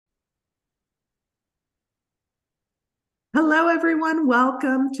Hello, everyone.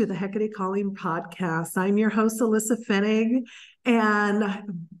 Welcome to the Hecate Calling podcast. I'm your host, Alyssa Fenig.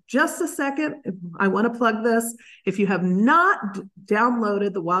 And just a second, I want to plug this. If you have not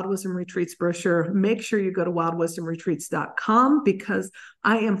downloaded the Wild Wisdom Retreats brochure, make sure you go to wildwisdomretreats.com because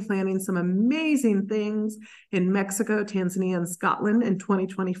I am planning some amazing things in Mexico, Tanzania, and Scotland in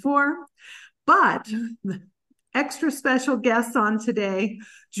 2024. But extra special guest on today,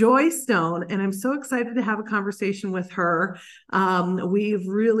 Joy Stone, and I'm so excited to have a conversation with her. We've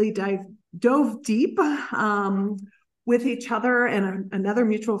really dove deep with each other and another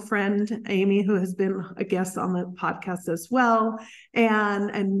mutual friend, Amy, who has been a guest on the podcast as well,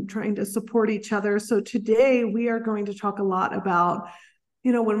 and trying to support each other. So today we are going to talk a lot about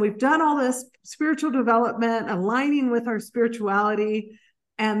when we've done all this spiritual development, aligning with our spirituality,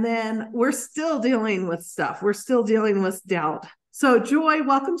 and then we're still dealing with stuff. We're still dealing with doubt. So, Joy,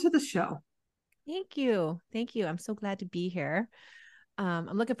 welcome to the show. Thank you. Thank you. I'm so glad to be here.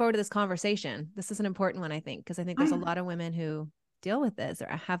 I'm looking forward to this conversation. This is an important one, I think, because I think there's a lot of women who deal with this or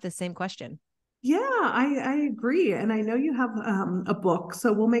have the same question. Yeah, I agree. And I know you have a book,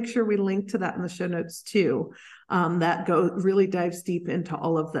 so we'll make sure we link to that in the show notes too. That really dives deep into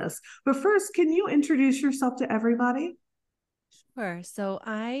all of this. But first, can you introduce yourself to everybody? Sure. So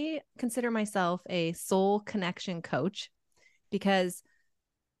I consider myself a soul connection coach because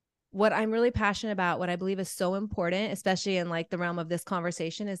what I'm really passionate about, what I believe is so important, especially in like the realm of this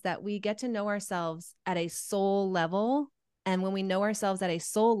conversation, is that we get to know ourselves at a soul level. And when we know ourselves at a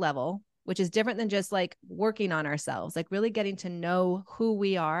soul level, which is different than just like working on ourselves, like really getting to know who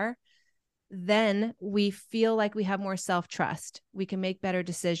we are, then we feel like we have more self-trust. We can make better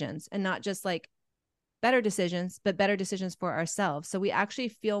decisions, and not just like better decisions, but better decisions for ourselves. So we actually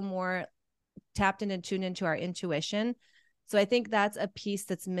feel more tapped in and tuned into our intuition. So I think that's a piece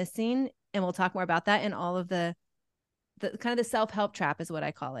that's missing. And we'll talk more about that in all of the kind of the self-help trap is what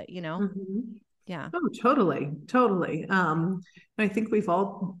I call it, Mm-hmm. Yeah. Oh, totally, totally. I think we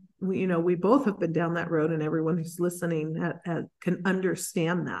both have been down that road, and everyone who's listening can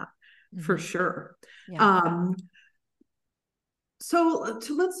understand that for Mm-hmm. sure. Yeah. So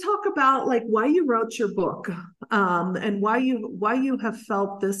let's talk about like why you wrote your book, and why you have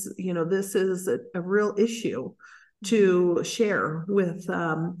felt this. This is a real issue to share with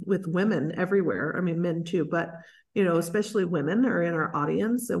women everywhere. I mean, men too, but especially women are in our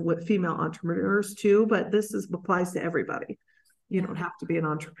audience, and with female entrepreneurs too. But applies to everybody. You Yeah. don't have to be an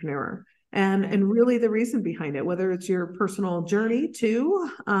entrepreneur. And really the reason behind it, whether it's your personal journey too,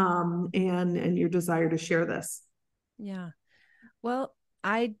 and your desire to share this. Yeah. Well,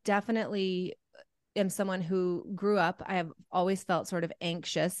 I definitely am someone who grew up, I have always felt sort of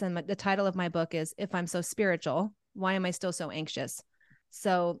anxious. And the title of my book is If I'm So Spiritual, Why Am I Still So Anxious?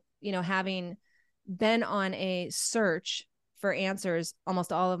 So, having been on a search for answers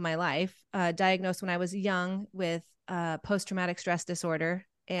almost all of my life, diagnosed when I was young with post-traumatic stress disorder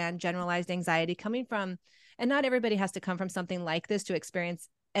and generalized anxiety coming from, and not everybody has to come from something like this to experience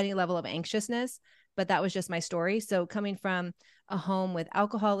any level of anxiousness, but that was just my story. So coming from a home with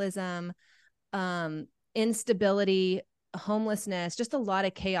alcoholism, instability, homelessness, just a lot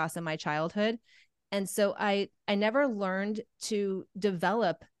of chaos in my childhood. And so I never learned to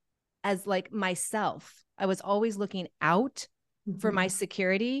develop as like myself. I was always looking out for my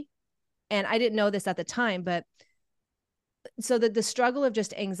security. And I didn't know this at the time, but so the struggle of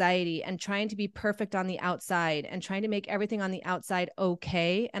just anxiety and trying to be perfect on the outside and trying to make everything on the outside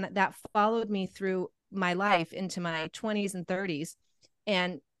okay. And that followed me through my life into my 20s and 30s.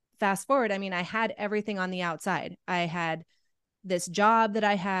 And fast forward, I mean, I had everything on the outside. I had this job that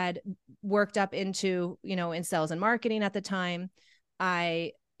I had worked up into, in sales and marketing at the time.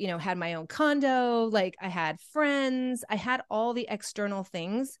 I, had my own condo, like I had friends, I had all the external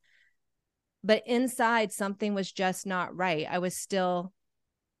things, but inside something was just not right. I was still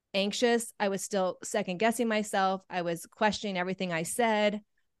anxious. I was still second guessing myself. I was questioning everything I said.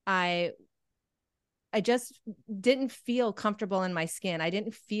 I just didn't feel comfortable in my skin. I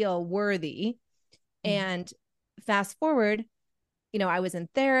didn't feel worthy. And fast forward, I was in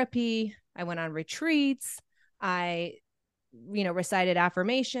therapy. I went on retreats. I, recited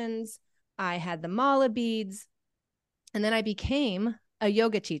affirmations. I had the mala beads. And then I became a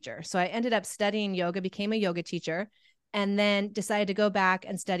yoga teacher. So I ended up studying yoga, became a yoga teacher, and then decided to go back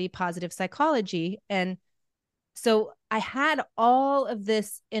and study positive psychology. And so I had all of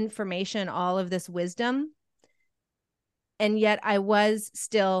this information, all of this wisdom, and yet I was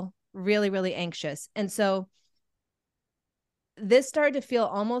still really, really anxious. And so this started to feel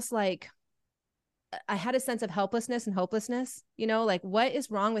almost like I had a sense of helplessness and hopelessness, like what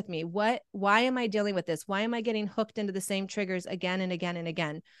is wrong with me? Why am I dealing with this? Why am I getting hooked into the same triggers again and again and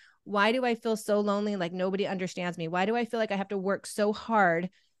again? Why do I feel so lonely? Like nobody understands me? Why do I feel like I have to work so hard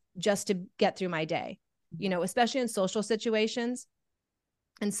just to get through my day, especially in social situations?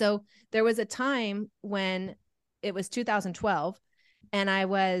 And so there was a time when it was 2012 and I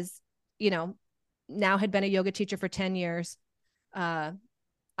was, now had been a yoga teacher for 10 years. I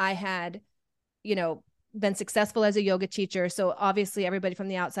had, been successful as a yoga teacher. So obviously everybody from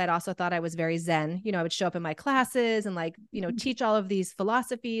the outside also thought I was very Zen. I would show up in my classes and teach all of these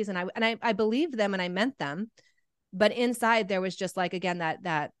philosophies, and I believed them and I meant them. But inside there was just again,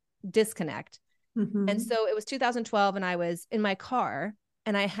 that disconnect. Mm-hmm. And so it was 2012 and I was in my car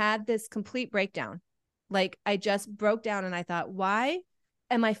and I had this complete breakdown. I just broke down and I thought, why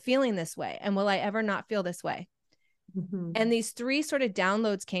am I feeling this way? And will I ever not feel this way? Mm-hmm. And these 3 sort of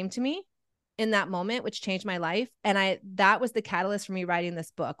downloads came to me in that moment, which changed my life. And that was the catalyst for me writing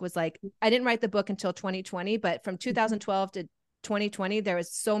this book. Was I didn't write the book until 2020, but from 2012 to 2020, there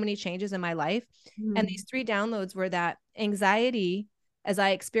was so many changes in my life. Mm-hmm. And these 3 downloads were that anxiety, as I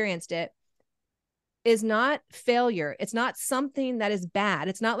experienced it, is not failure. It's not something that is bad.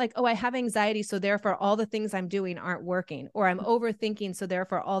 It's not like, oh, I have anxiety, so therefore all the things I'm doing aren't working, or I'm overthinking, so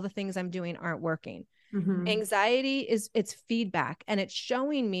therefore all the things I'm doing aren't working. Mm-hmm. Anxiety it's feedback, and it's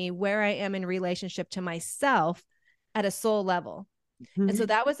showing me where I am in relationship to myself at a soul level. Mm-hmm. And so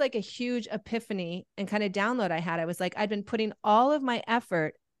that was a huge epiphany and kind of download I had. I was I'd been putting all of my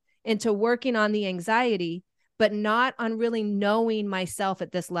effort into working on the anxiety, but not on really knowing myself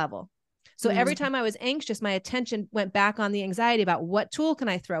at this level. So every time I was anxious, my attention went back on the anxiety about what tool can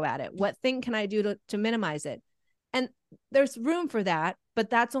I throw at it? What thing can I do to minimize it? And there's room for that, but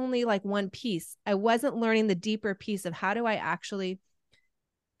that's only one piece. I wasn't learning the deeper piece of how do I actually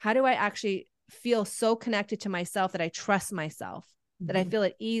feel so connected to myself that I trust myself, mm-hmm. that I feel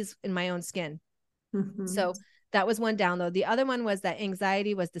at ease in my own skin. Mm-hmm. So that was one download. The other one was that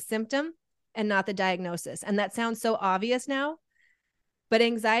anxiety was the symptom and not the diagnosis. And that sounds so obvious now, but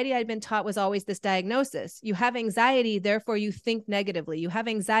anxiety, I'd been taught, was always this diagnosis. You have anxiety, therefore you think negatively. You have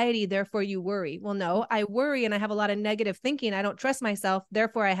anxiety, therefore you worry. Well, no, I worry and I have a lot of negative thinking. I don't trust myself,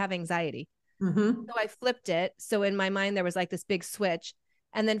 therefore I have anxiety. Mm-hmm. So I flipped it. So in my mind, there was this big switch.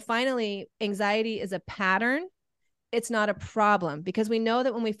 And then finally, anxiety is a pattern. It's not a problem, because we know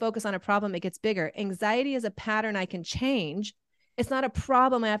that when we focus on a problem, it gets bigger. Anxiety is a pattern I can change. It's not a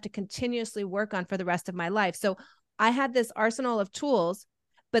problem I have to continuously work on for the rest of my life. So I had this arsenal of tools,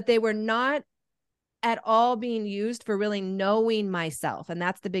 but they were not at all being used for really knowing myself. And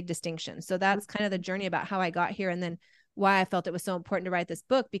that's the big distinction. So that's kind of the journey about how I got here, and then why I felt it was so important to write this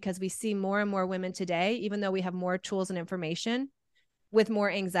book, because we see more and more women today, even though we have more tools and information, with more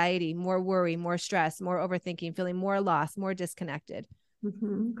anxiety, more worry, more stress, more overthinking, feeling more lost, more disconnected.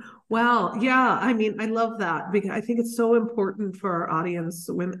 Mm-hmm. Wow. Yeah. I mean, I love that, because I think it's so important for our audience,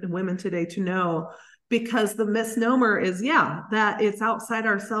 women today, to know, because the misnomer is, that it's outside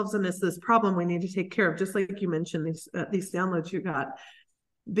ourselves and it's this problem we need to take care of. Just like you mentioned, these downloads you got.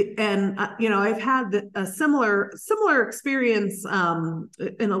 And, I've had a similar experience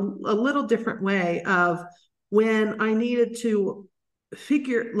in a little different way, of when I needed to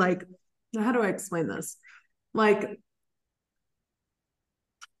figure, how do I explain this?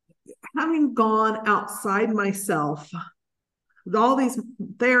 Having gone outside myself, all these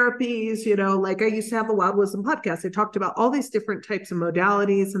therapies, I used to have the Wild Wisdom podcast. I talked about all these different types of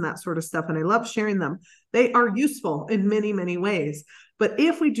modalities and that sort of stuff, and I love sharing them. They are useful in many, many ways. But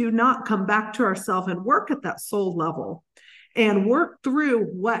if we do not come back to ourselves and work at that soul level and work through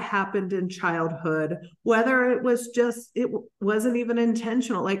what happened in childhood, whether it wasn't even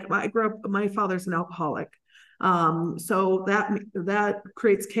intentional. I grew up, my father's an alcoholic. So that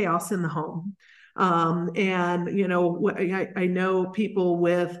creates chaos in the home. And, I know people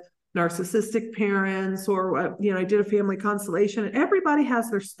with narcissistic parents, or, I did a family constellation, and everybody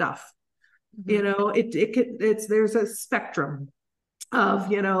has their stuff. Mm-hmm. There's a spectrum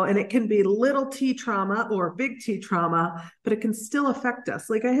of, and it can be little T trauma or big T trauma, but it can still affect us.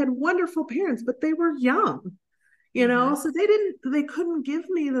 I had wonderful parents, but they were young, mm-hmm. So they couldn't give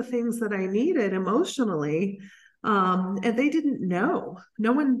me the things that I needed emotionally. And they didn't know.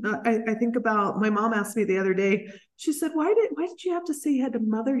 No one. I think about, my mom asked me the other day. She said, "Why did you have to say you had to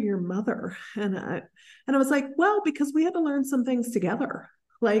mother your mother?" And I was like, "Well, because we had to learn some things together.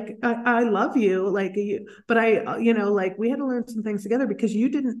 I love you, but we had to learn some things together, because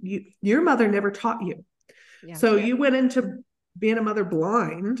your mother never taught you. Yeah. So you went into being a mother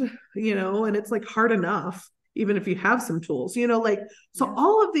blind, and it's hard enough." even if you have some tools, like, so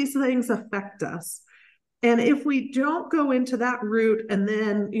all of these things affect us. And if we don't go into that route and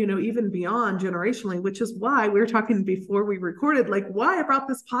then, even beyond generationally, which is why we were talking before we recorded, like why I brought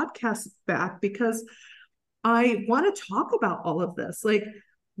this podcast back, because I want to talk about all of this. Like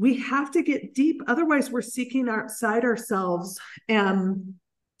we have to get deep. Otherwise we're seeking outside ourselves. And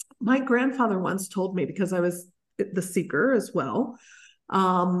my grandfather once told me, because I was the seeker as well,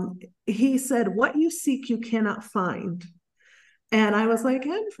 he said, what you seek, you cannot find. And I was like,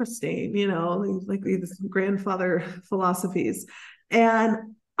 interesting, like these grandfather philosophies.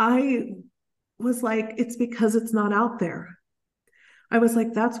 And I was like, it's because it's not out there. I was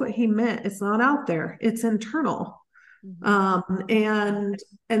like, that's what he meant. It's not out there. It's internal. And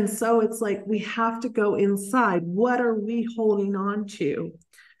so it's like, we have to go inside. What are we holding on to?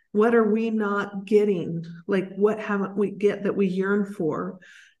 What are we not getting? Like, what haven't we get that we yearn for?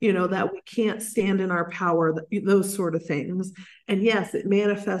 That we can't stand in our power, those sort of things. And yes, it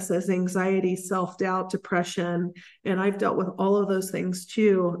manifests as anxiety, self-doubt, depression. And I've dealt with all of those things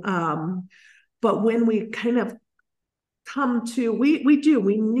too. But when we kind of come to, we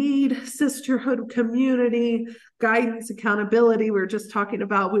need sisterhood, community, guidance, accountability. We were just talking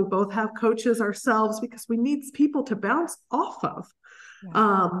about, we both have coaches ourselves because we need people to bounce off of.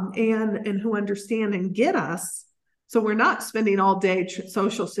 And who understand and get us. So we're not spending all day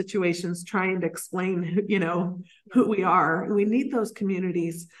social situations trying to explain, who we are. We need those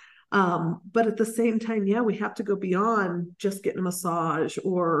communities. But at the same time, we have to go beyond just getting a massage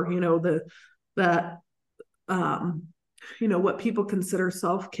or, what people consider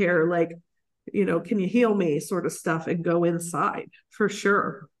self-care, like, can you heal me sort of stuff, and go inside for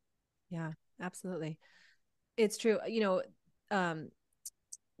sure. Yeah, absolutely. It's true.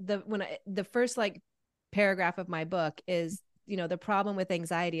 The first paragraph of my book is, the problem with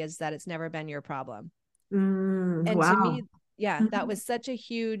anxiety is that it's never been your problem. And wow. to me, that was such a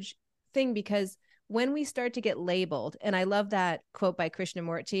huge thing, because when we start to get labeled, and I love that quote by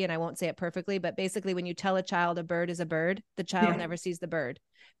Krishnamurti, and I won't say it perfectly, but basically when you tell a child a bird is a bird, the child never sees the bird,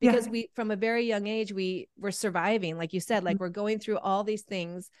 because we, from a very young age, we're surviving, like you said, like we're going through all these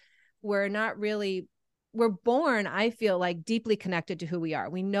things. We're born, I feel like, deeply connected to who we are.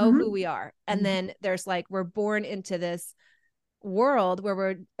 We know who we are. And then there's we're born into this world where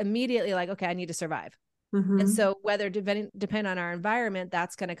we're immediately like, okay, I need to survive. And so whether depend on our environment,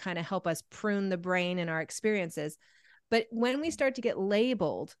 that's going to kind of help us prune the brain and our experiences. But when we start to get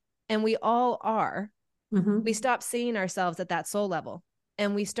labeled, and we all are, we stop seeing ourselves at that soul level,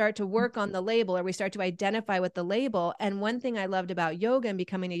 and we start to work on the label, or we start to identify with the label. And one thing I loved about yoga and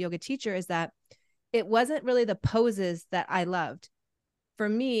becoming a yoga teacher is that it wasn't really the poses that I loved. For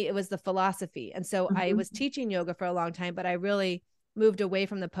me, it was the philosophy. And so I was teaching yoga for a long time, but I really moved away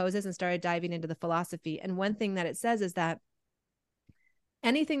from the poses and started diving into the philosophy. And one thing that it says is that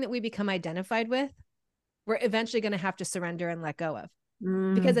anything that we become identified with, we're eventually going to have to surrender and let go of,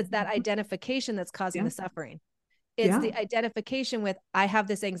 because it's that identification that's causing the suffering. It's the identification with, I have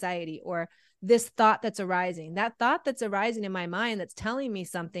this anxiety, or this thought that's arising. That thought that's arising in my mind that's telling me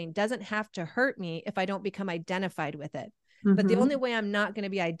something doesn't have to hurt me if I don't become identified with it. But the only way I'm not going to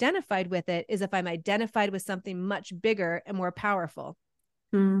be identified with it is if I'm identified with something much bigger and more powerful.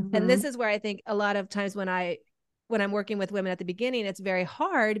 And this is where I think a lot of times when I'm working with women at the beginning, it's very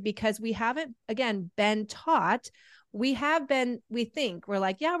hard, because we haven't, again, been taught. We think we're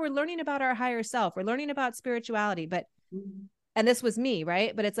like, we're learning about our higher self. We're learning about spirituality, but, and this was me,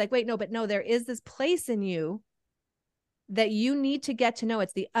 right? But it's like, wait, no, there is this place in you that you need to get to know.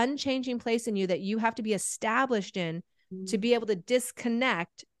 It's the unchanging place in you that you have to be established in to be able to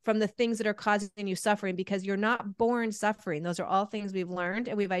disconnect from the things that are causing you suffering, because you're not born suffering. Those are all things we've learned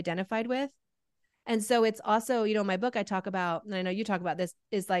and we've identified with. And so it's also, my book, I talk about, and I know you talk about this,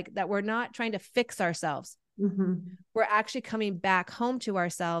 is like that we're not trying to fix ourselves. We're actually coming back home to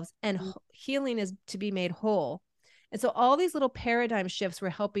ourselves, and healing is to be made whole. And so all these little paradigm shifts were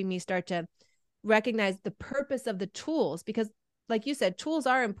helping me start to recognize the purpose of the tools, because like you said, tools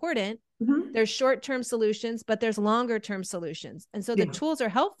are important. There's short-term solutions, but there's longer-term solutions. And so the tools are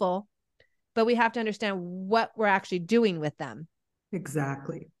helpful, but we have to understand what we're actually doing with them.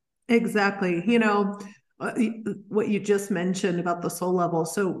 Exactly. What you just mentioned about the soul level.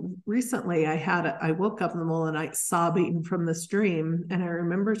 So recently I woke up in the middle of the night sobbing from this dream. And I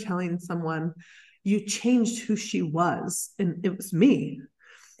remember telling someone, you changed who she was. And it was me.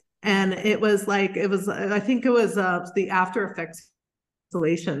 And I think it was the after effects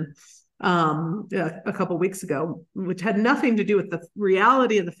installation a couple of weeks ago, which had nothing to do with the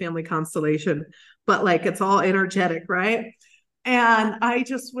reality of the family constellation, but it's all energetic, right? And I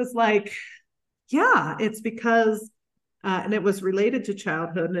just was like yeah, it's because and it was related to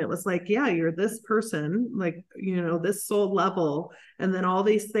childhood, and it was like, yeah, you're this person, like, this soul level, and then all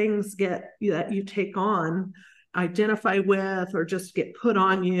these things that you take on, identify with, or just get put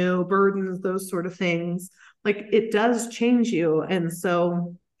on you, burdens, those sort of things, like it does change you. And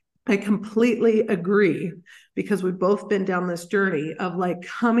so I completely agree, because we've both been down this journey of like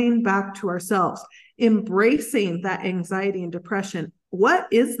coming back to ourselves, embracing that anxiety and depression. What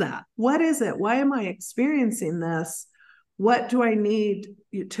is that? What is it? Why am I experiencing this? What do I need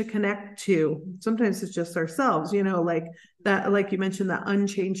to connect to? Sometimes it's just ourselves, like that, like you mentioned, that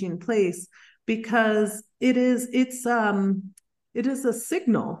unchanging place, because it is a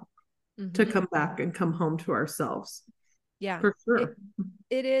signal to come back and come home to ourselves. Yeah, for sure.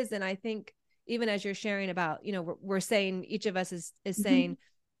 It is. And I think even as you're sharing about, we're saying, each of us is saying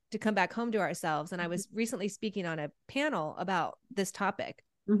to come back home to ourselves. And I was recently speaking on a panel about this topic.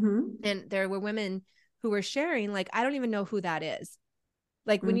 And there were women who were sharing, like, I don't even know who that is.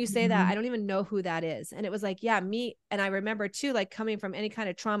 Like when you say that, I don't even know who that is. And it was like, yeah, me. And I remember too, like coming from any kind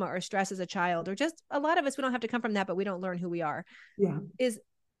of trauma or stress as a child, or just a lot of us, we don't have to come from that, but we don't learn who we are. Yeah.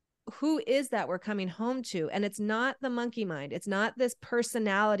 Who is that we're coming home to? And it's not the monkey mind. It's not this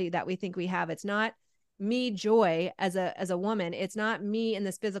personality that we think we have. It's not me, Joy, as a woman. It's not me in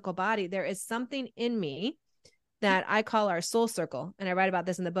this physical body. There is something in me that I call our soul circle. And I write about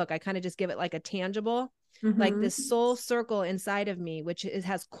this in the book. I kind of just give it like a tangible, like this soul circle inside of me, which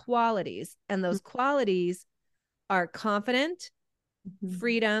has qualities. And those qualities are confident,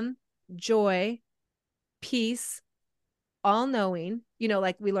 freedom, joy, peace, all knowing,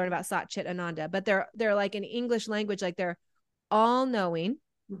 like we learn about Sat Chit Ananda, but they're like in English language, like they're all knowing.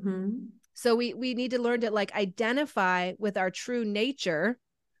 So we need to learn to like identify with our true nature,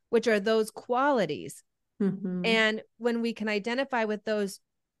 which are those qualities. And when we can identify with those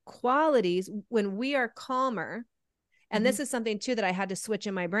qualities, when we are calmer, and this is something too that I had to switch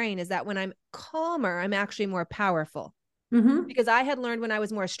in my brain, is that when I'm calmer, I'm actually more powerful. Because I had learned when I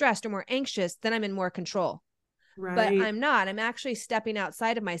was more stressed or more anxious, then I'm in more control. Right. But I'm not. I'm actually stepping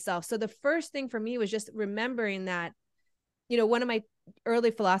outside of myself. So the first thing for me was just remembering that, one of my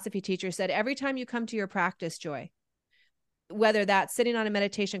early philosophy teachers said, every time you come to your practice, Joy, whether that's sitting on a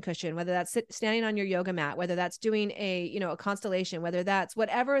meditation cushion, whether that's standing on your yoga mat, whether that's doing a constellation, whether that's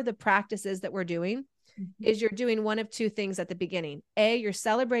whatever the practice is that we're doing, is you're doing one of two things at the beginning. A, you're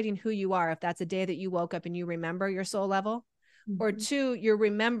celebrating who you are, if that's a day that you woke up and you remember your soul level, or two, you're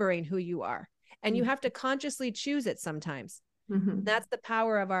remembering who you are. And you have to consciously choose it sometimes. That's the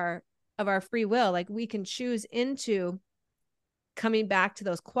power of our free will. Like we can choose into coming back to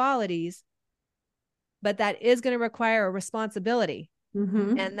those qualities, but that is going to require a responsibility.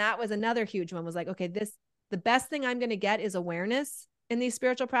 And that was another huge one, was like, okay, the best thing I'm going to get is awareness in these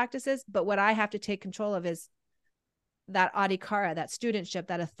spiritual practices. But what I have to take control of is that adhikara, that studentship,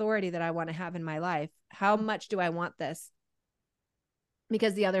 that authority that I want to have in my life. How much do I want this?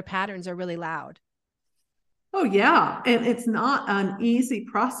 Because the other patterns are really loud. Oh yeah. And it's not an easy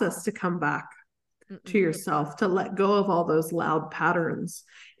process to come back to yourself, to let go of all those loud patterns.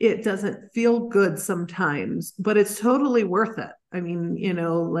 It doesn't feel good sometimes, but it's totally worth it. I mean,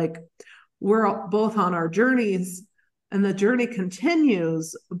 like we're both on our journeys and the journey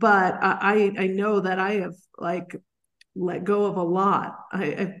continues, but I know that I have like let go of a lot.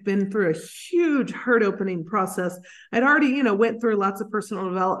 I've been through a huge heart opening process. I'd already, went through lots of personal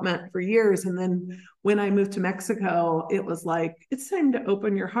development for years. And then when I moved to Mexico, it was like, it's time to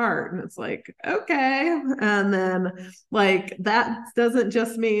open your heart. And it's like, okay. And then like, that doesn't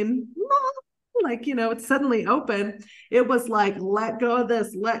just mean like, it's suddenly open. It was like, let go of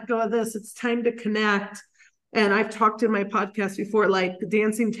this, let go of this. It's time to connect. And I've talked in my podcast before, like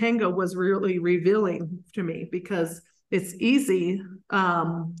dancing tango was really revealing to me, because it's easy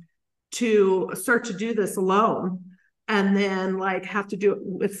to start to do this alone and then like have to do it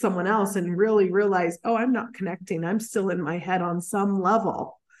with someone else and really realize, oh, I'm not connecting. I'm still in my head on some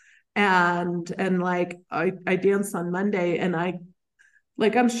level. And like I danced on Monday, and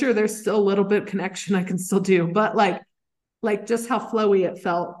I'm sure there's still a little bit of connection I can still do, but like just how flowy it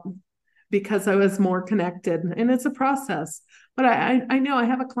felt, because I was more connected, and it's a process. But I know I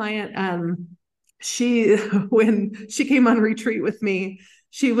have a client, when she came on retreat with me,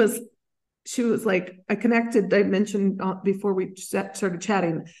 she was like, I connected, I mentioned before we started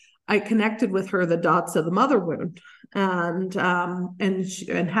chatting, I connected with her the dots of the mother wound, and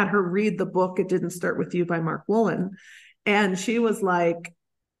had her read the book It Didn't Start With You by Mark Woolen. And she was like,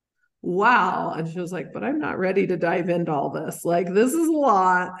 wow. And she was like, but I'm not ready to dive into all this. Like, this is a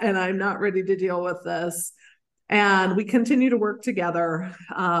lot, and I'm not ready to deal with this. And we continue to work together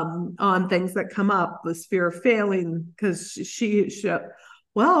on things that come up, this fear of failing, because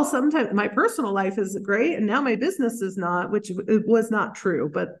well, sometimes my personal life is great and now my business is not, which it was not true,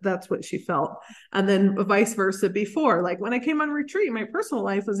 but that's what she felt. And then vice versa before, like when I came on retreat, my personal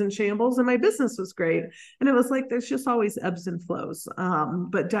life was in shambles and my business was great. And it was like, there's just always ebbs and flows,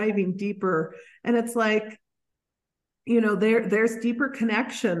 but diving deeper. And it's like, there's deeper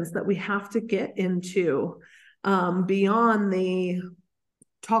connections that we have to get into beyond the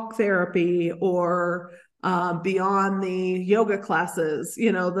talk therapy or beyond the yoga classes,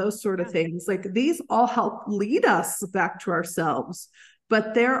 those sort of things. Like these all help lead us back to ourselves.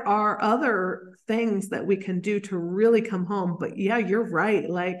 But there are other things that we can do to really come home. But yeah, you're right.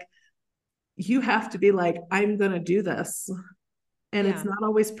 Like you have to be like, I'm going to do this. And it's not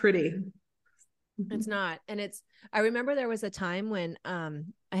always pretty. It's not. And I remember there was a time when I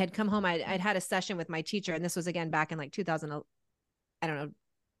had come home, I'd had a session with my teacher, and this was again back in like 2000, I don't know,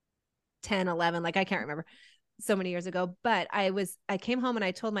 10, 11, like I can't remember, so many years ago. But I came home and I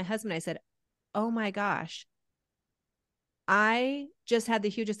told my husband, I said, oh my gosh, I just had the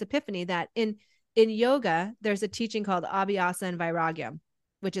hugest epiphany that in yoga, there's a teaching called Abhyasa and Vairagya,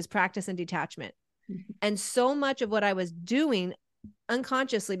 which is practice and detachment. Mm-hmm. And so much of what I was doing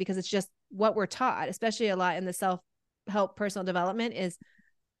unconsciously, because it's just what we're taught, especially a lot in the self-help personal development, is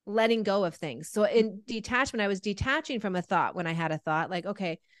letting go of things. So in detachment, I was detaching from a thought when I had a thought, like,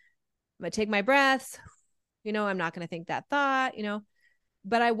 okay, I'm going to take my breaths, I'm not going to think that thought,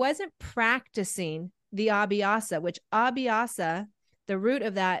 but I wasn't practicing the Abhyasa, which Abhyasa, the root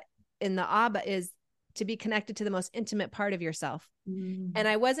of that in the Abha is to be connected to the most intimate part of yourself. Mm. And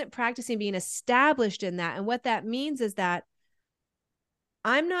I wasn't practicing being established in that. And what that means is that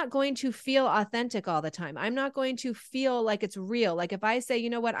I'm not going to feel authentic all the time. I'm not going to feel like it's real. Like if I say,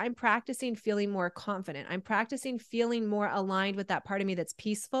 you know what, I'm practicing feeling more confident. I'm practicing feeling more aligned with that part of me that's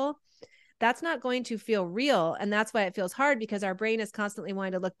peaceful. That's not going to feel real. And that's why it feels hard, because our brain is constantly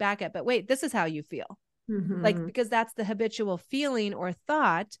wanting to look back at, but wait, this is how you feel. Mm-hmm. Like, because that's the habitual feeling or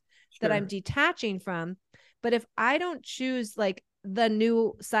thought that I'm detaching from. But if I don't choose like the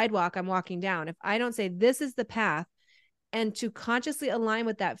new sidewalk I'm walking down, if I don't say, this is the path, and to consciously align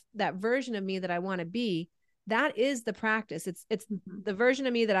with that version of me that I want to be, that is the practice. It's mm-hmm. the version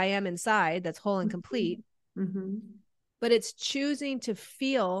of me that I am inside that's whole and complete. Mm-hmm. But it's choosing to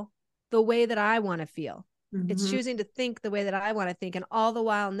feel the way that I want to feel. Mm-hmm. It's choosing to think the way that I want to think, and all the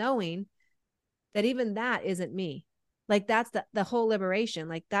while knowing that even that isn't me. Like that's the whole liberation.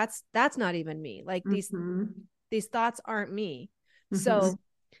 Like that's not even me. Like mm-hmm. these thoughts aren't me. Mm-hmm. So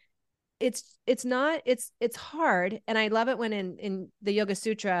it's hard. And I love it when in the Yoga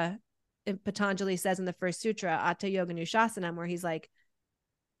Sutra, Patanjali says in the first sutra, Atta Yoga Nushasanam, where he's like,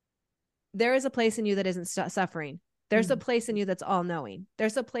 there is a place in you that isn't suffering. There's mm-hmm. a place in you that's all knowing.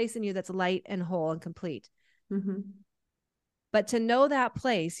 There's a place in you that's light and whole and complete. Mm-hmm. But to know that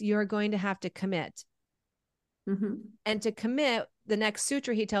place, you're going to have to commit. Mm-hmm. And to commit, the next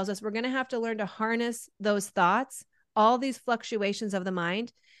sutra, he tells us, we're going to have to learn to harness those thoughts, all these fluctuations of the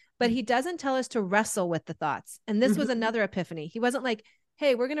mind. But he doesn't tell us to wrestle with the thoughts. And this mm-hmm. was another epiphany. He wasn't like,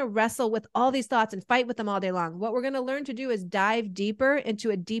 hey, we're going to wrestle with all these thoughts and fight with them all day long. What we're going to learn to do is dive deeper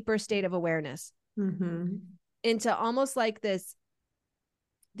into a deeper state of awareness, mm-hmm. into almost like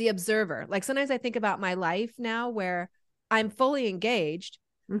the observer. Like sometimes I think about my life now where I'm fully engaged,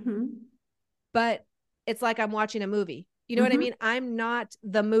 mm-hmm. but it's like I'm watching a movie. You know mm-hmm. what I mean? I'm not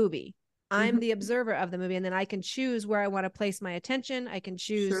the movie. I'm mm-hmm. the observer of the movie. And then I can choose where I want to place my attention. I can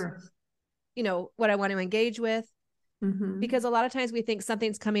choose, what I want to engage with. Mm-hmm. Because a lot of times we think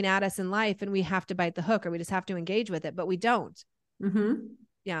something's coming at us in life and we have to bite the hook, or we just have to engage with it, but we don't. Mm-hmm.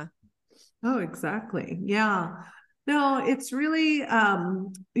 Yeah. Oh, exactly. Yeah. No, it's really,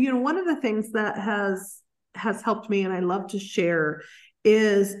 one of the things that has helped me, and I love to share,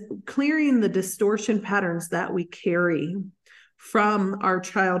 is clearing the distortion patterns that we carry from our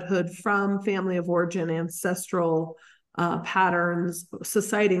childhood, from family of origin, ancestral patterns,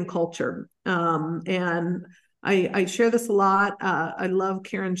 society, and culture. And I share this a lot. I love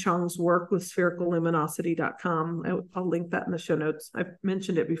Karen Chong's work with sphericalluminosity.com. I'll link that in the show notes. I've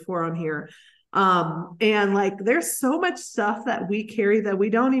mentioned it before on here. And like, there's so much stuff that we carry that we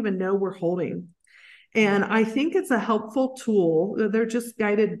don't even know we're holding. And I think it's a helpful tool. They're just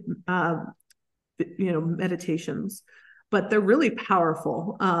guided, meditations, but they're really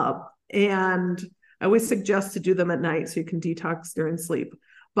powerful. And I always suggest to do them at night so you can detox during sleep,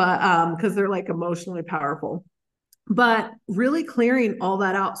 but because they're like emotionally powerful. But really clearing all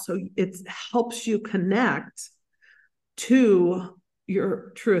that out so it helps you connect to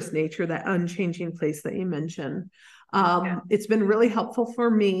your truest nature, that unchanging place that you mentioned. It's been really helpful for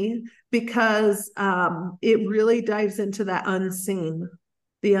me because it really dives into that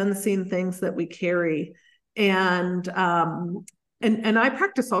the unseen things that we carry. And I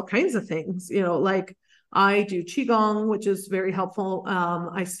practice all kinds of things, you know, like I do Qigong, which is very helpful.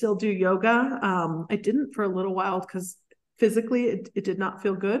 I still do yoga. I didn't for a little while because physically it did not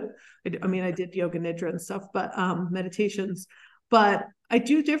feel good. I mean, I did yoga nidra and stuff, but meditations, but I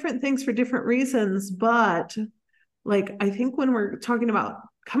do different things for different reasons. But like, I think when we're talking about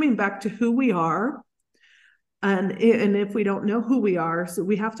coming back to who we are, and if we don't know who we are, so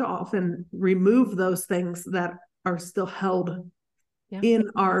we have to often remove those things that are still held in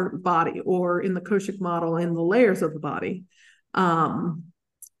our body or in the Koshic model, in the layers of the body. And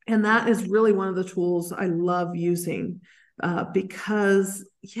that is really one of the tools I love using because,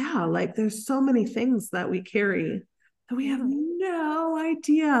 like there's so many things that we carry that we have no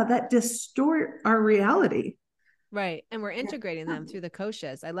idea that distort our reality. Right. And we're integrating them through the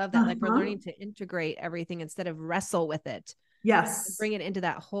koshas. I love that. Like we're learning to integrate everything instead of wrestle with it. Yes. Bring it into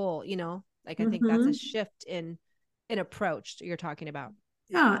that whole, you know, like I think that's a shift in approach you're talking about.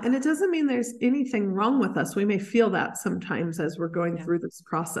 Yeah. And it doesn't mean there's anything wrong with us. We may feel that sometimes as we're going through this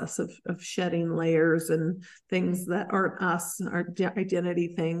process of shedding layers and things that aren't us, our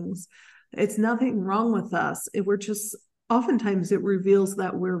identity things. It's nothing wrong with us. We're just, oftentimes it reveals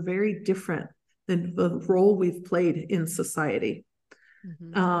that we're very different than the role we've played in society,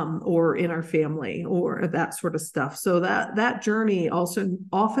 or in our family, or that sort of stuff. So that journey also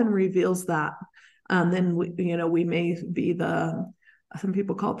often reveals that. Then we may be some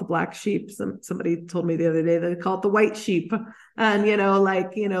people call it the black sheep. Somebody told me the other day that they call it the white sheep, and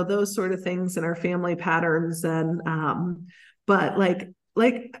those sort of things in our family patterns. And but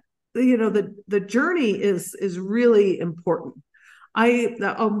the journey is really important.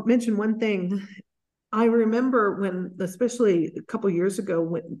 I'll mention one thing. I remember when, especially a couple of years ago,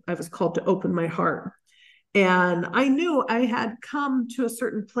 when I was called to open my heart, and I knew I had come to a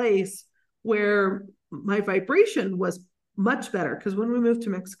certain place where my vibration was much better. Because when we moved to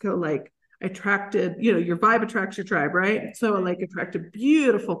Mexico, like I attracted, your vibe attracts your tribe, right? So like attracted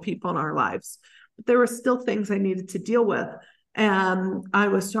beautiful people in our lives, but there were still things I needed to deal with. And I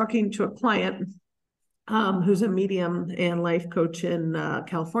was talking to a client who's a medium and life coach in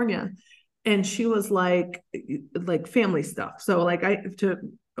California. And she was like family stuff. So like to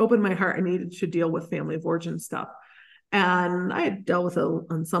open my heart, I needed to deal with family of origin stuff. And I had dealt with it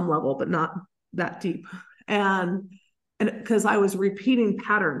on some level, but not that deep. And because I was repeating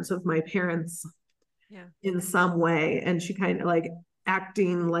patterns of my parents in some way. And she kind of like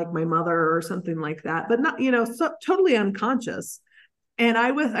acting like my mother or something like that, but not, so totally unconscious. And I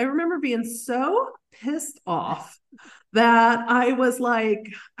remember being so pissed off that I was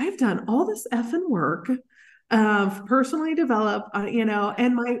like, I've done all this effing work of personally develop, and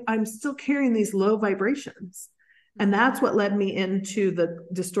I'm still carrying these low vibrations. And that's what led me into the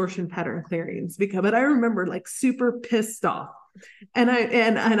distortion pattern clearings, but I remember like super pissed off. And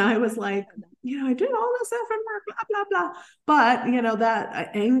I was like, I did all this effing work, blah, blah, blah. But, that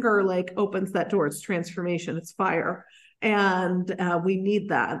anger like opens that door. It's transformation. It's fire. And we need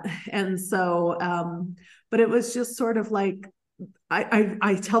that. And so, but it was just sort of like,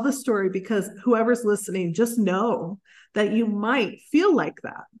 I tell the story because whoever's listening, just know that you might feel like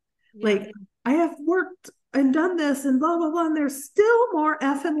that. Yeah. Like I have worked and done this and blah, blah, blah. And there's still more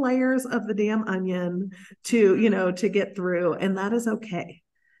effing layers of the damn onion to get through. And that is okay.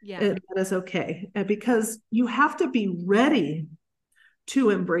 Yeah. That is okay. Because you have to be ready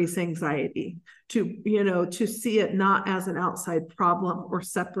to embrace anxiety, to see it not as an outside problem or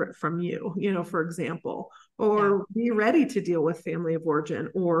separate from you, for example, or be ready to deal with family of origin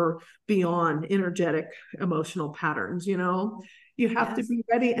or beyond energetic emotional patterns. You have to be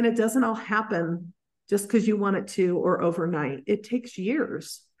ready, and it doesn't all happen just because you want it to or overnight. It takes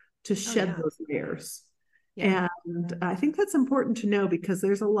years to shed those layers. Yeah. And I think that's important to know because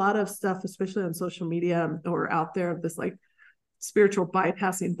there's a lot of stuff, especially on social media or out there, of this like spiritual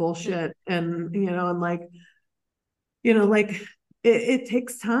bypassing bullshit. And, it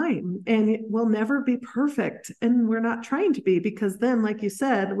takes time and it will never be perfect. And we're not trying to be, because then, like you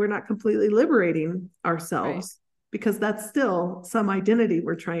said, we're not completely liberating ourselves. Right. Because that's still some identity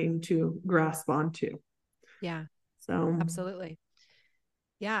we're trying to grasp onto. Yeah. So absolutely.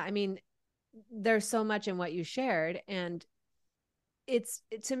 Yeah. I mean, there's so much in what you shared, and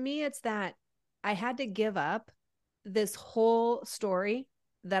to me, it's that I had to give up this whole story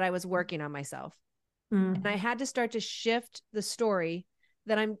that I was working on myself. And I had to start to shift the story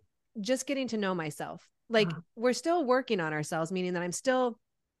that I'm just getting to know myself. Like we're still working on ourselves, meaning that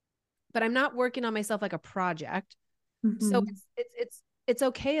but I'm not working on myself like a project. So it's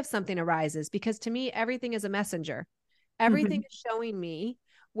okay if something arises, because to me, everything is a messenger. Everything is showing me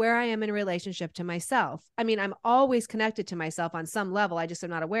where I am in relationship to myself. I mean, I'm always connected to myself on some level. I just am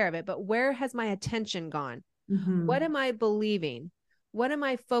not aware of it. But where has my attention gone? What am I believing? What am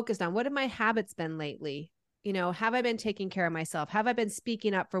I focused on? What have my habits been lately? You know, have I been taking care of myself? Have I been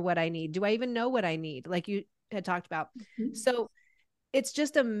speaking up for what I need? Do I even know what I need? Like you had talked about. So it's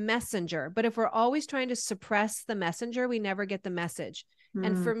just a messenger. But if we're always trying to suppress the messenger, we never get the message.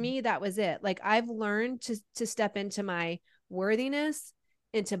 And for me, that was it. Like I've learned to step into my worthiness,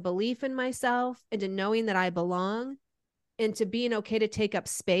 into belief in myself, into knowing that I belong, into being okay to take up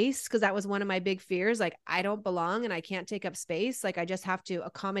space. Cause that was one of my big fears. Like I don't belong and I can't take up space. Like I just have to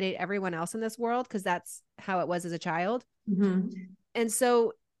accommodate everyone else in this world. Cause that's how it was as a child. And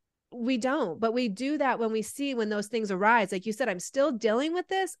so we don't, but we do that when we see when those things arise. Like you said, I'm still dealing with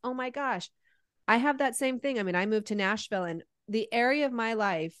this. Oh my gosh. I have that same thing. I mean, I moved to Nashville, and the area of my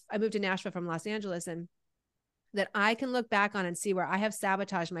life, I moved to Nashville from Los Angeles, and that I can look back on and see where I have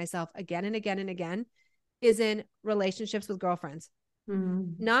sabotaged myself again and again and again is in relationships with girlfriends.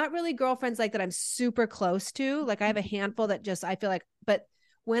 Not really girlfriends like that I'm super close to. Like I have a handful that just, I feel like, but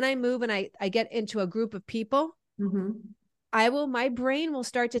when I move and I get into a group of people, my brain will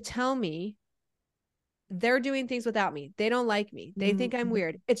start to tell me they're doing things without me. They don't like me. They think I'm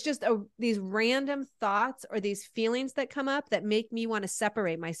weird. It's just these random thoughts or these feelings that come up that make me want to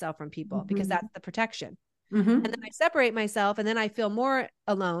separate myself from people, because that's the protection. And then I separate myself, and then I feel more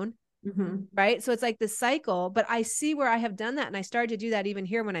alone. Right. So it's like this cycle, but I see where I have done that. And I started to do that even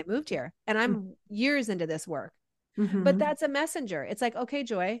here when I moved here, and I'm years into this work, but that's a messenger. It's like, okay,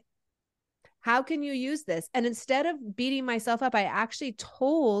 Joy, how can you use this? And instead of beating myself up, I actually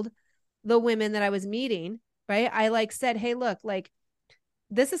told the women that I was meeting, right? I like said, hey, look, like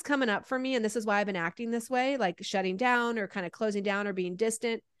this is coming up for me, and this is why I've been acting this way, like shutting down or kind of closing down or being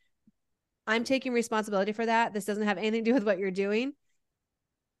distant. I'm taking responsibility for that. This doesn't have anything to do with what you're doing.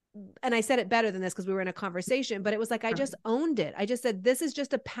 And I said it better than this because we were in a conversation, but it was like, I just owned it. I just said, this is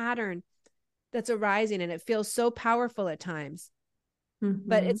just a pattern that's arising, and it feels so powerful at times,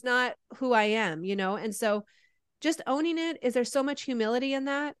 but it's not who I am, you know? And so just owning it, is there so much humility in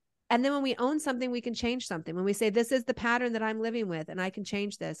that? And then when we own something, we can change something. When we say, this is the pattern that I'm living with, and I can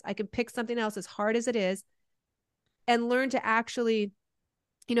change this, I can pick something else as hard as it is and learn to actually,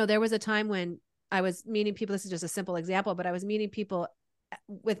 you know, there was a time when I was meeting people. This is just a simple example, but I was meeting people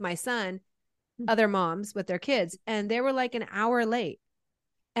with my son, other moms with their kids, and they were like an hour late.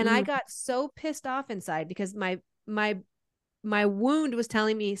 And I got so pissed off inside because my wound was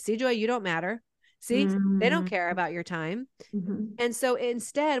telling me, see, Joy, you don't matter. See, they don't care about your time. And so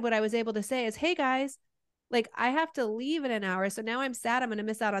instead, what I was able to say is, hey guys, like I have to leave in an hour. So now I'm sad I'm going to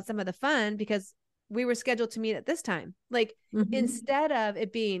miss out on some of the fun because we were scheduled to meet at this time. Like instead of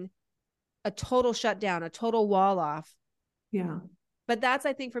it being a total shutdown, a total wall off. Yeah. But that's,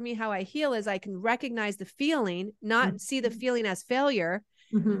 I think for me, how I heal is I can recognize the feeling, not see the feeling as failure,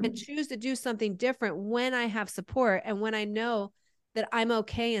 and choose to do something different when I have support and when I know that I'm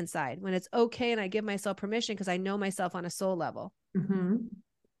okay inside, when it's okay. And I give myself permission because I know myself on a soul level.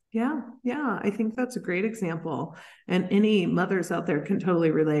 Yeah. Yeah. I think that's a great example. And any mothers out there can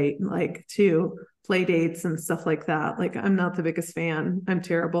totally relate, like to play dates and stuff like that. Like I'm not the biggest fan. I'm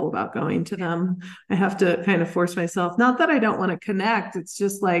terrible about going to them. I have to kind of force myself. Not that I don't want to connect. It's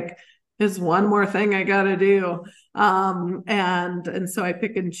just like, there's one more thing I got to do. And so I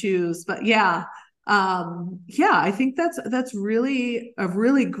pick and choose, but yeah. Yeah, I think that's really a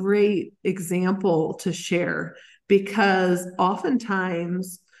really great example to share, because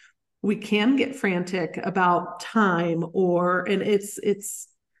oftentimes we can get frantic about time, and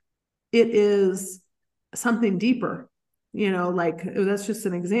it is something deeper, you know, like that's just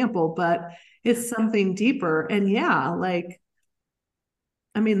an example, but it's something deeper. And yeah, like,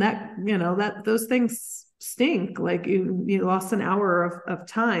 I mean, that, you know, that those things stink. Like you lost an hour of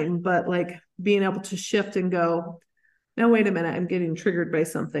time, but like being able to shift and go, no, wait a minute, I'm getting triggered by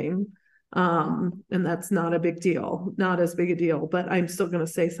something. And that's not a big deal, not as big a deal, but I'm still going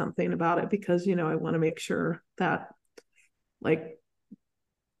to say something about it because, you know, I want to make sure that, like,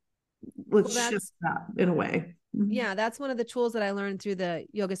 let's shift that in a way. Yeah, that's one of the tools that I learned through the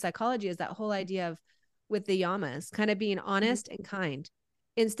yoga psychology, is that whole idea of with the yamas, kind of being honest and kind.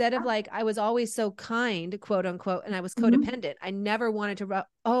 Instead of like, I was always so kind, quote unquote, and I was codependent. I never wanted to,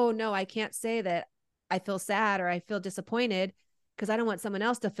 oh no, I can't say that I feel sad or I feel disappointed because I don't want someone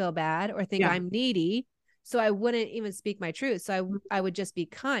else to feel bad or think I'm needy. So I wouldn't even speak my truth. So I would just be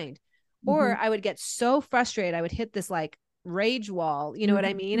kind. or I would get so frustrated. I would hit this like rage wall, you know what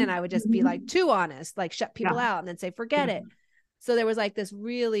I mean? And I would just be like too honest, like shut people out and then say, forget it. So there was like this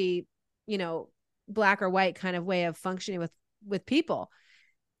really, you know, black or white kind of way of functioning with people.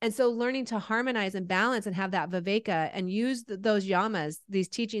 And so learning to harmonize and balance and have that viveka and use those yamas, these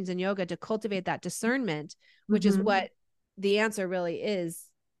teachings in yoga, to cultivate that discernment, which is what the answer really is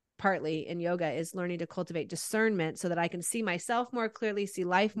partly in yoga, is learning to cultivate discernment so that I can see myself more clearly, see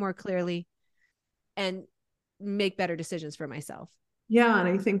life more clearly, and make better decisions for myself. Yeah. And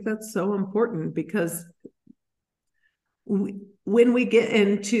I think that's so important, because when we get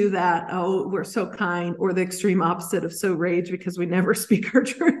into that, oh, we're so kind, or the extreme opposite of so rage because we never speak our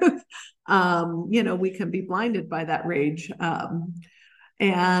truth, you know, we can be blinded by that rage.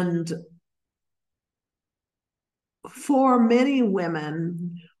 And for many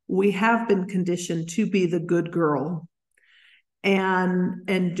women, we have been conditioned to be the good girl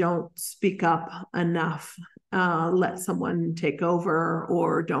and don't speak up enough. Let someone take over,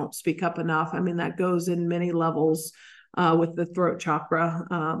 or don't speak up enough. I mean, that goes in many levels. With the throat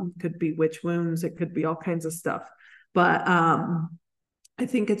chakra, could be witch wounds, it could be all kinds of stuff. But I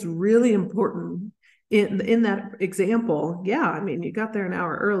think it's really important in that example. Yeah, I mean, you got there an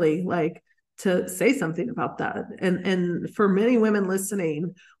hour early, like, to say something about that. And for many women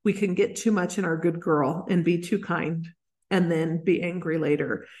listening, we can get too much in our good girl and be too kind, and then be angry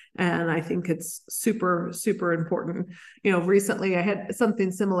later. And I think it's super, super important. You know, recently I had something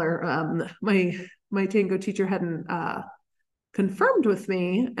similar. My tango teacher hadn't confirmed with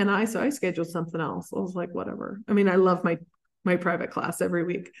me, and I scheduled something else. I was like, whatever. I mean, I love my private class every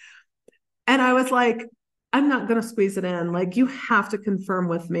week. And I was like, I'm not going to squeeze it in. Like, you have to confirm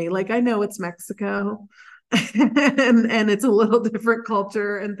with me. Like, I know it's Mexico and it's a little different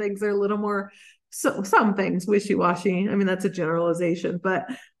culture, and things are a little more, so some things wishy-washy. I mean, that's a generalization, but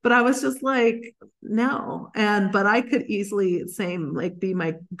I was just like, no. But I could easily like be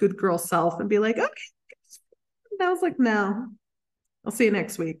my good girl self and be like, okay. And I was like, no, I'll see you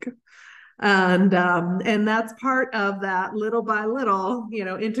next week. And that's part of that, little by little, you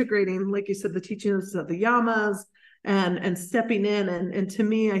know, integrating, like you said, the teachings of the yamas, and stepping in. And to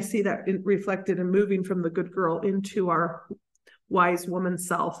me, I see that reflected in moving from the good girl into our wise woman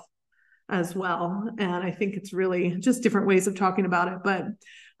self as well. And I think it's really just different ways of talking about it. But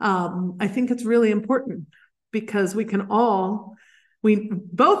I think it's really important, because both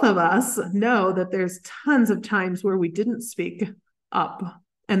of us know that there's tons of times where we didn't speak up.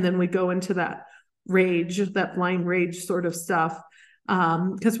 And then we go into that rage, that blind rage sort of stuff,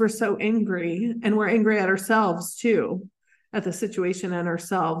 because we're so angry, and we're angry at ourselves too, at the situation and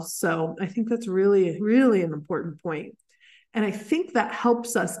ourselves. So I think that's really, really an important point. And I think that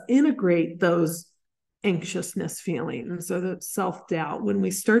helps us integrate those anxiousness feelings or the self-doubt when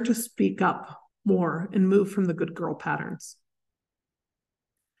we start to speak up more and move from the good girl patterns.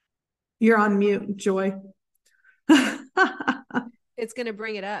 You're on mute, Joy. It's going to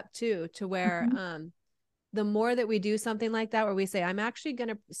bring it up too, to where the more that we do something like that, where we say, I'm actually going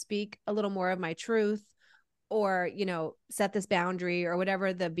to speak a little more of my truth, or, you know, set this boundary, or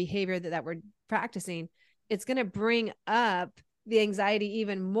whatever the behavior that we're practicing, it's going to bring up the anxiety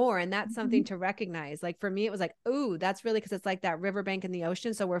even more. And that's something to recognize. Like for me, it was like, oh, that's really, because it's like that riverbank in the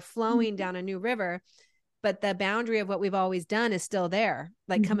ocean. So we're flowing down a new river, but the boundary of what we've always done is still there,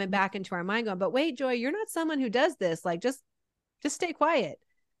 like coming back into our mind going, but wait, Joy, you're not someone who does this. Like, just stay quiet.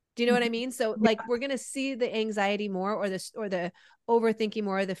 Do you know what I mean? So like, we're going to see the anxiety more, or the overthinking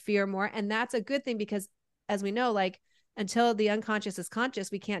more, or the fear more. And that's a good thing, because as we know, like, until the unconscious is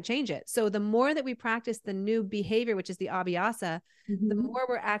conscious, we can't change it. So the more that we practice the new behavior, which is the abhyasa, the more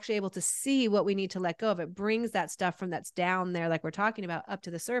we're actually able to see what we need to let go of. It brings that stuff from that's down there, like we're talking about, up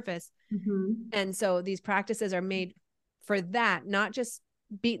to the surface. And so these practices are made for that, not just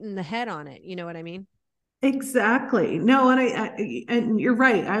beating the head on it. You know what I mean? Exactly. No, and you're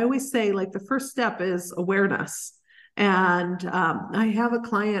right. I always say, like, the first step is awareness. And I have a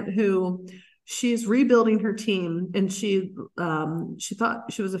client who, she's rebuilding her team, and she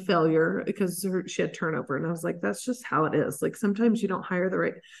thought she was a failure because she had turnover. And I was like, that's just how it is. Like, sometimes you don't hire the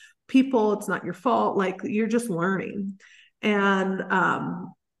right people. It's not your fault. Like, you're just learning. And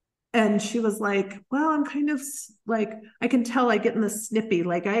she was like, well, I'm kind of like, I can tell I get in the snippy.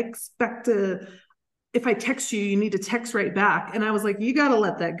 Like, I expect if I text you, you need to text right back. And I was like, you got to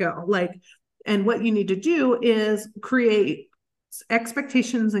let that go. Like, and what you need to do is create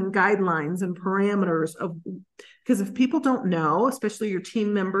expectations and guidelines and parameters of, because if people don't know, especially your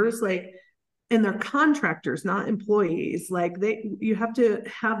team members, like, and they're contractors, not employees, like, you have to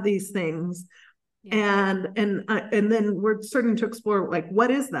have these things And then we're starting to explore, like, what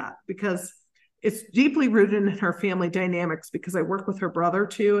is that? Because it's deeply rooted in her family dynamics, because I work with her brother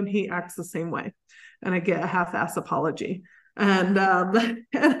too, and he acts the same way. And I get a half-ass apology. And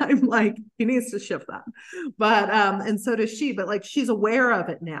I'm like, he needs to shift that. But and so does she, but like, she's aware of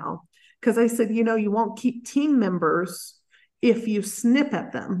it now. Because I said, you won't keep team members if you snip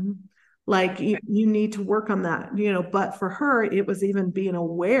at them. Like, you need to work on that, but for her, it was even being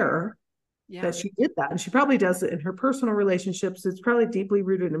aware that she did that. And she probably does it in her personal relationships. It's probably deeply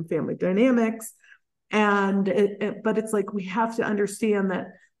rooted in family dynamics. But it's like, we have to understand that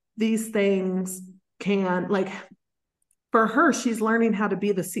these things can, like, for her, she's learning how to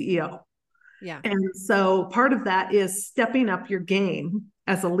be the CEO. Yeah. And so part of that is stepping up your game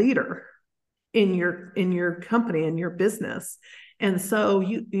as a leader in your company, in your business. And so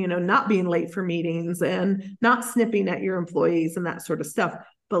not being late for meetings and not snipping at your employees and that sort of stuff.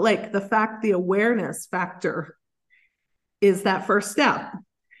 But like, the awareness factor is that first step,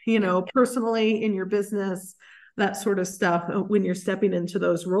 personally in your business, that sort of stuff, when you're stepping into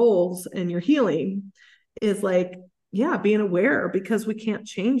those roles and you're healing, is like, being aware, because we can't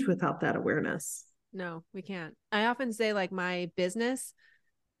change without that awareness. No, we can't. I often say, like, my business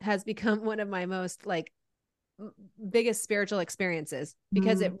has become one of my most biggest spiritual experiences,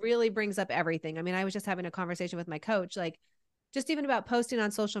 because it really brings up everything. I mean, I was just having a conversation with my coach, like, just even about posting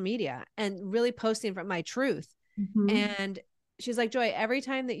on social media and really posting from my truth. And she's like, Joy, every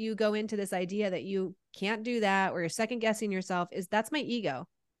time that you go into this idea that you can't do that, or you're second guessing yourself, that's my ego.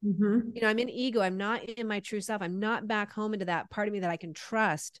 I'm in ego. I'm not in my true self. I'm not back home into that part of me that I can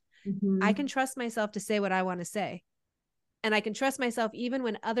trust. I can trust myself to say what I want to say. And I can trust myself even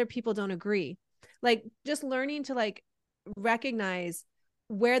when other people don't agree. Like, just learning to, like, recognize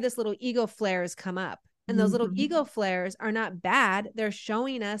where this little ego flares come up. And those little ego flares are not bad. They're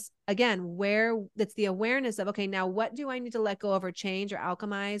showing us, again, where that's the awareness of, okay, now what do I need to let go of, or change, or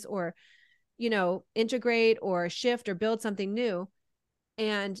alchemize, or, integrate, or shift, or build something new.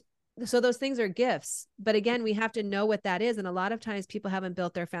 And so those things are gifts. But again, we have to know what that is. And a lot of times people haven't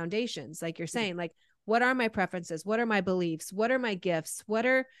built their foundations. Like you're saying, like, what are my preferences? What are my beliefs? What are my gifts? What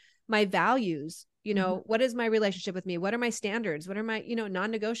are my values? What is my relationship with me? What are my standards? What are my,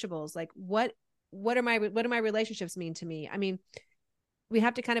 non-negotiables? Like, what do my relationships mean to me? I mean, we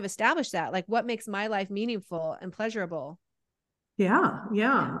have to kind of establish that, like, what makes my life meaningful and pleasurable. Yeah.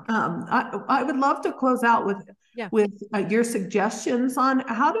 I would love to close out with your suggestions on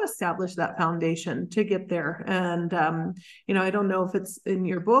how to establish that foundation to get there. And I don't know if it's in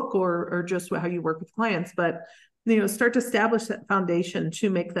your book or just how you work with clients, but start to establish that foundation to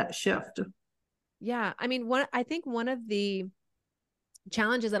make that shift. Yeah, I mean, I think one of the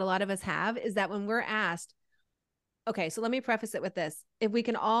challenges that a lot of us have is that when we're asked, okay, so let me preface it with this: if we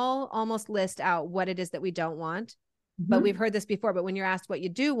can all almost list out what it is that we don't want. But we've heard this before, but when you're asked what you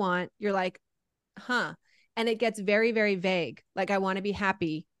do want, you're like, huh. And it gets very, very vague. Like, I want to be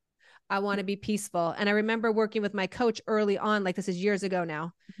happy. I want to be peaceful. And I remember working with my coach early on, like, this is years ago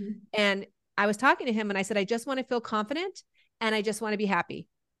now. And I was talking to him and I said, I just want to feel confident and I just want to be happy.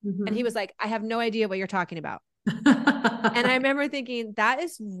 And he was like, I have no idea what you're talking about. And I remember thinking, that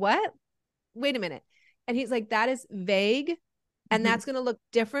is what? Wait a minute. And he's like, that is vague. And that's going to look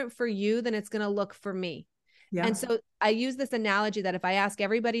different for you than it's going to look for me. Yeah. And so I use this analogy that if I ask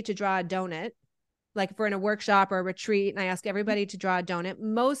everybody to draw a donut, like if we're in a workshop or a retreat, and I ask everybody to draw a donut,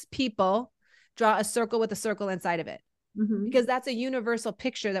 most people draw a circle with a circle inside of it, because that's a universal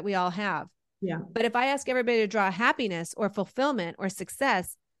picture that we all have. Yeah. But if I ask everybody to draw happiness or fulfillment or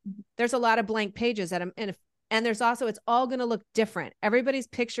success, there's a lot of blank pages that and there's also, it's all going to look different. Everybody's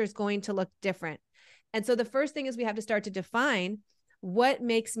picture is going to look different. And so the first thing is we have to start to define what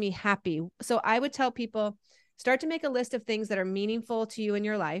makes me happy. So I would tell people, start to make a list of things that are meaningful to you in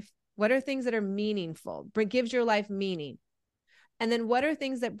your life. What are things that are meaningful? Gives your life meaning. And then what are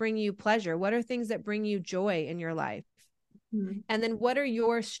things that bring you pleasure? What are things that bring you joy in your life? And then what are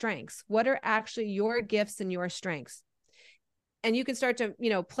your strengths? What are actually your gifts and your strengths? And you can start to,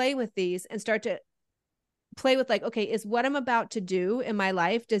 play with these and start to play with, like, okay, is what I'm about to do in my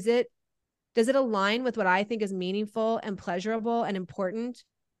life, does it align with what I think is meaningful and pleasurable and important?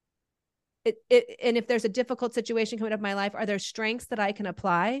 And if there's a difficult situation coming up in my life, are there strengths that I can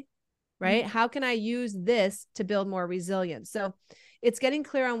apply, right? How can I use this to build more resilience? So it's getting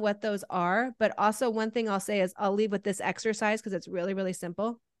clear on what those are. But also, one thing I'll say is I'll leave with this exercise because it's really, really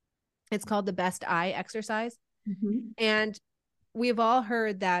simple. It's called the best I exercise. And we've all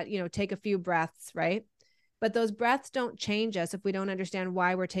heard that, take a few breaths, right? But those breaths don't change us if we don't understand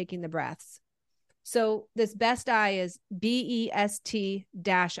why we're taking the breaths. So this best I is BEST-I.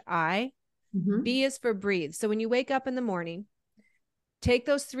 Mhm. B is for breathe. So when you wake up in the morning, take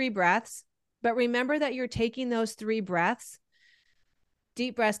those 3 breaths, but remember that you're taking those 3 breaths,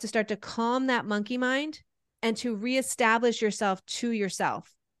 deep breaths, to start to calm that monkey mind and to reestablish yourself to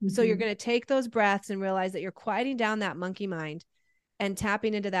yourself. So you're Mhm. going to take those breaths and realize that you're quieting down that monkey mind and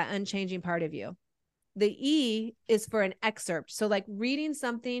tapping into that unchanging part of you. The E is for an excerpt. So like reading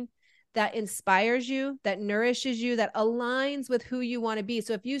something that inspires you, that nourishes you, that aligns with who you want to be.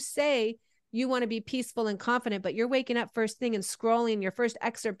 So if you say you want to be peaceful and confident, but you're waking up first thing and scrolling, your first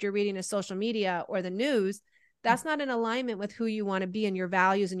excerpt you're reading is social media or the news, that's not in alignment with who you want to be and your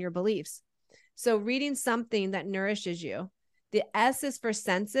values and your beliefs. So reading something that nourishes you. The S is for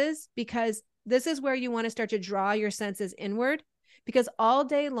senses, because this is where you want to start to draw your senses inward, because all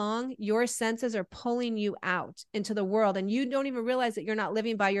day long, your senses are pulling you out into the world and you don't even realize that you're not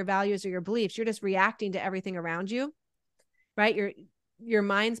living by your values or your beliefs. You're just reacting to everything around you, right? Your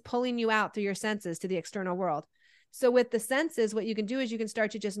mind's pulling you out through your senses to the external world. So with the senses, what you can do is you can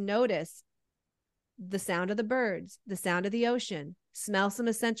start to just notice the sound of the birds, the sound of the ocean, smell some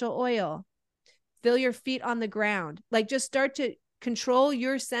essential oil, feel your feet on the ground. Like just start to control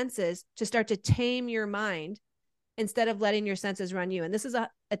your senses to start to tame your mind instead of letting your senses run you. And this is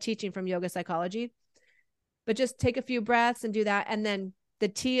a teaching from yoga psychology, but just take a few breaths and do that. And then the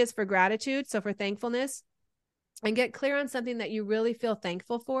T is for gratitude. So for thankfulness, and get clear on something that you really feel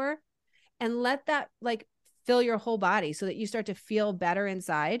thankful for and let that like fill your whole body so that you start to feel better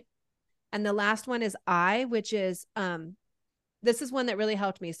inside. And the last one is I, which is, this is one that really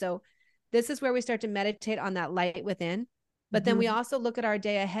helped me. So this is where we start to meditate on that light within, but then we also look at our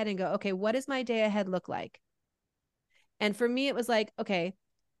day ahead and go, okay, what does my day ahead look like? And for me, it was like, okay,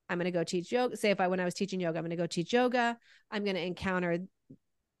 I'm going to go teach yoga. Say when I was teaching yoga, I'm going to go teach yoga. I'm going to encounter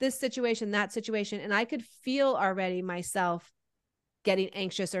this situation, that situation. And I could feel already myself getting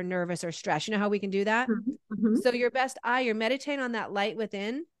anxious or nervous or stressed. You know how we can do that? Mm-hmm. So your best eye, you're meditating on that light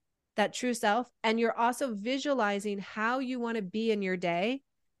within, that true self. And you're also visualizing how you want to be in your day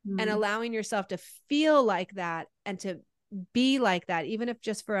and allowing yourself to feel like that and to be like that, even if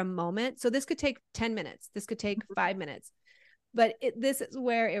just for a moment. So this could take 10 minutes. This could take 5 minutes. But this is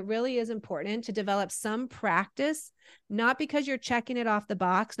where it really is important to develop some practice, not because you're checking it off the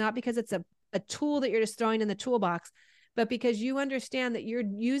box, not because it's a tool that you're just throwing in the toolbox, but because you understand that you're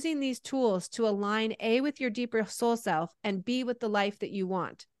using these tools to align A, with your deeper soul self, and B, with the life that you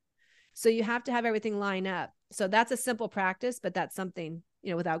want. So you have to have everything line up. So that's a simple practice, but that's something,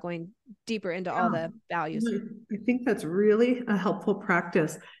 without going deeper into all the values. I think that's really a helpful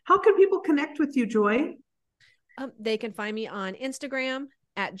practice. How can people connect with you, Joy? They can find me on Instagram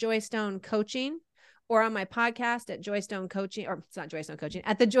at Joy Stone Coaching, or on my podcast at Joy Stone Coaching, or it's not Joy Stone Coaching,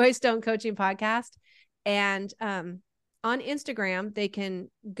 at the Joy Stone Coaching Podcast. And on Instagram, they can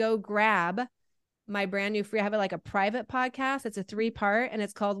go grab my brand new free, I have like a private podcast. It's a 3-part and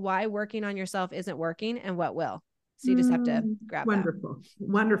it's called Why Working on Yourself Isn't Working and What Will. So you just have to grab wonderful, that.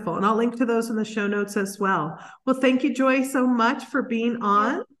 Wonderful. And I'll link to those in the show notes as well. Well, thank you, Joy, so much for being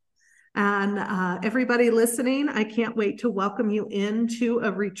on. And everybody listening, I can't wait to welcome you into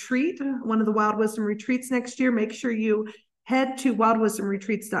a retreat, one of the Wild Wisdom retreats next year. Make sure you head to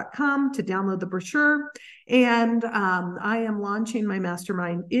wildwisdomretreats.com to download the brochure. And I am launching my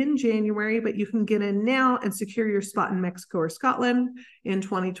mastermind in January, but you can get in now and secure your spot in Mexico or Scotland in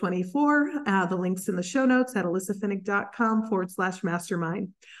 2024. The link's in the show notes at alissaphennig.com/mastermind.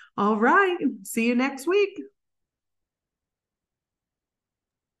 All right. See you next week.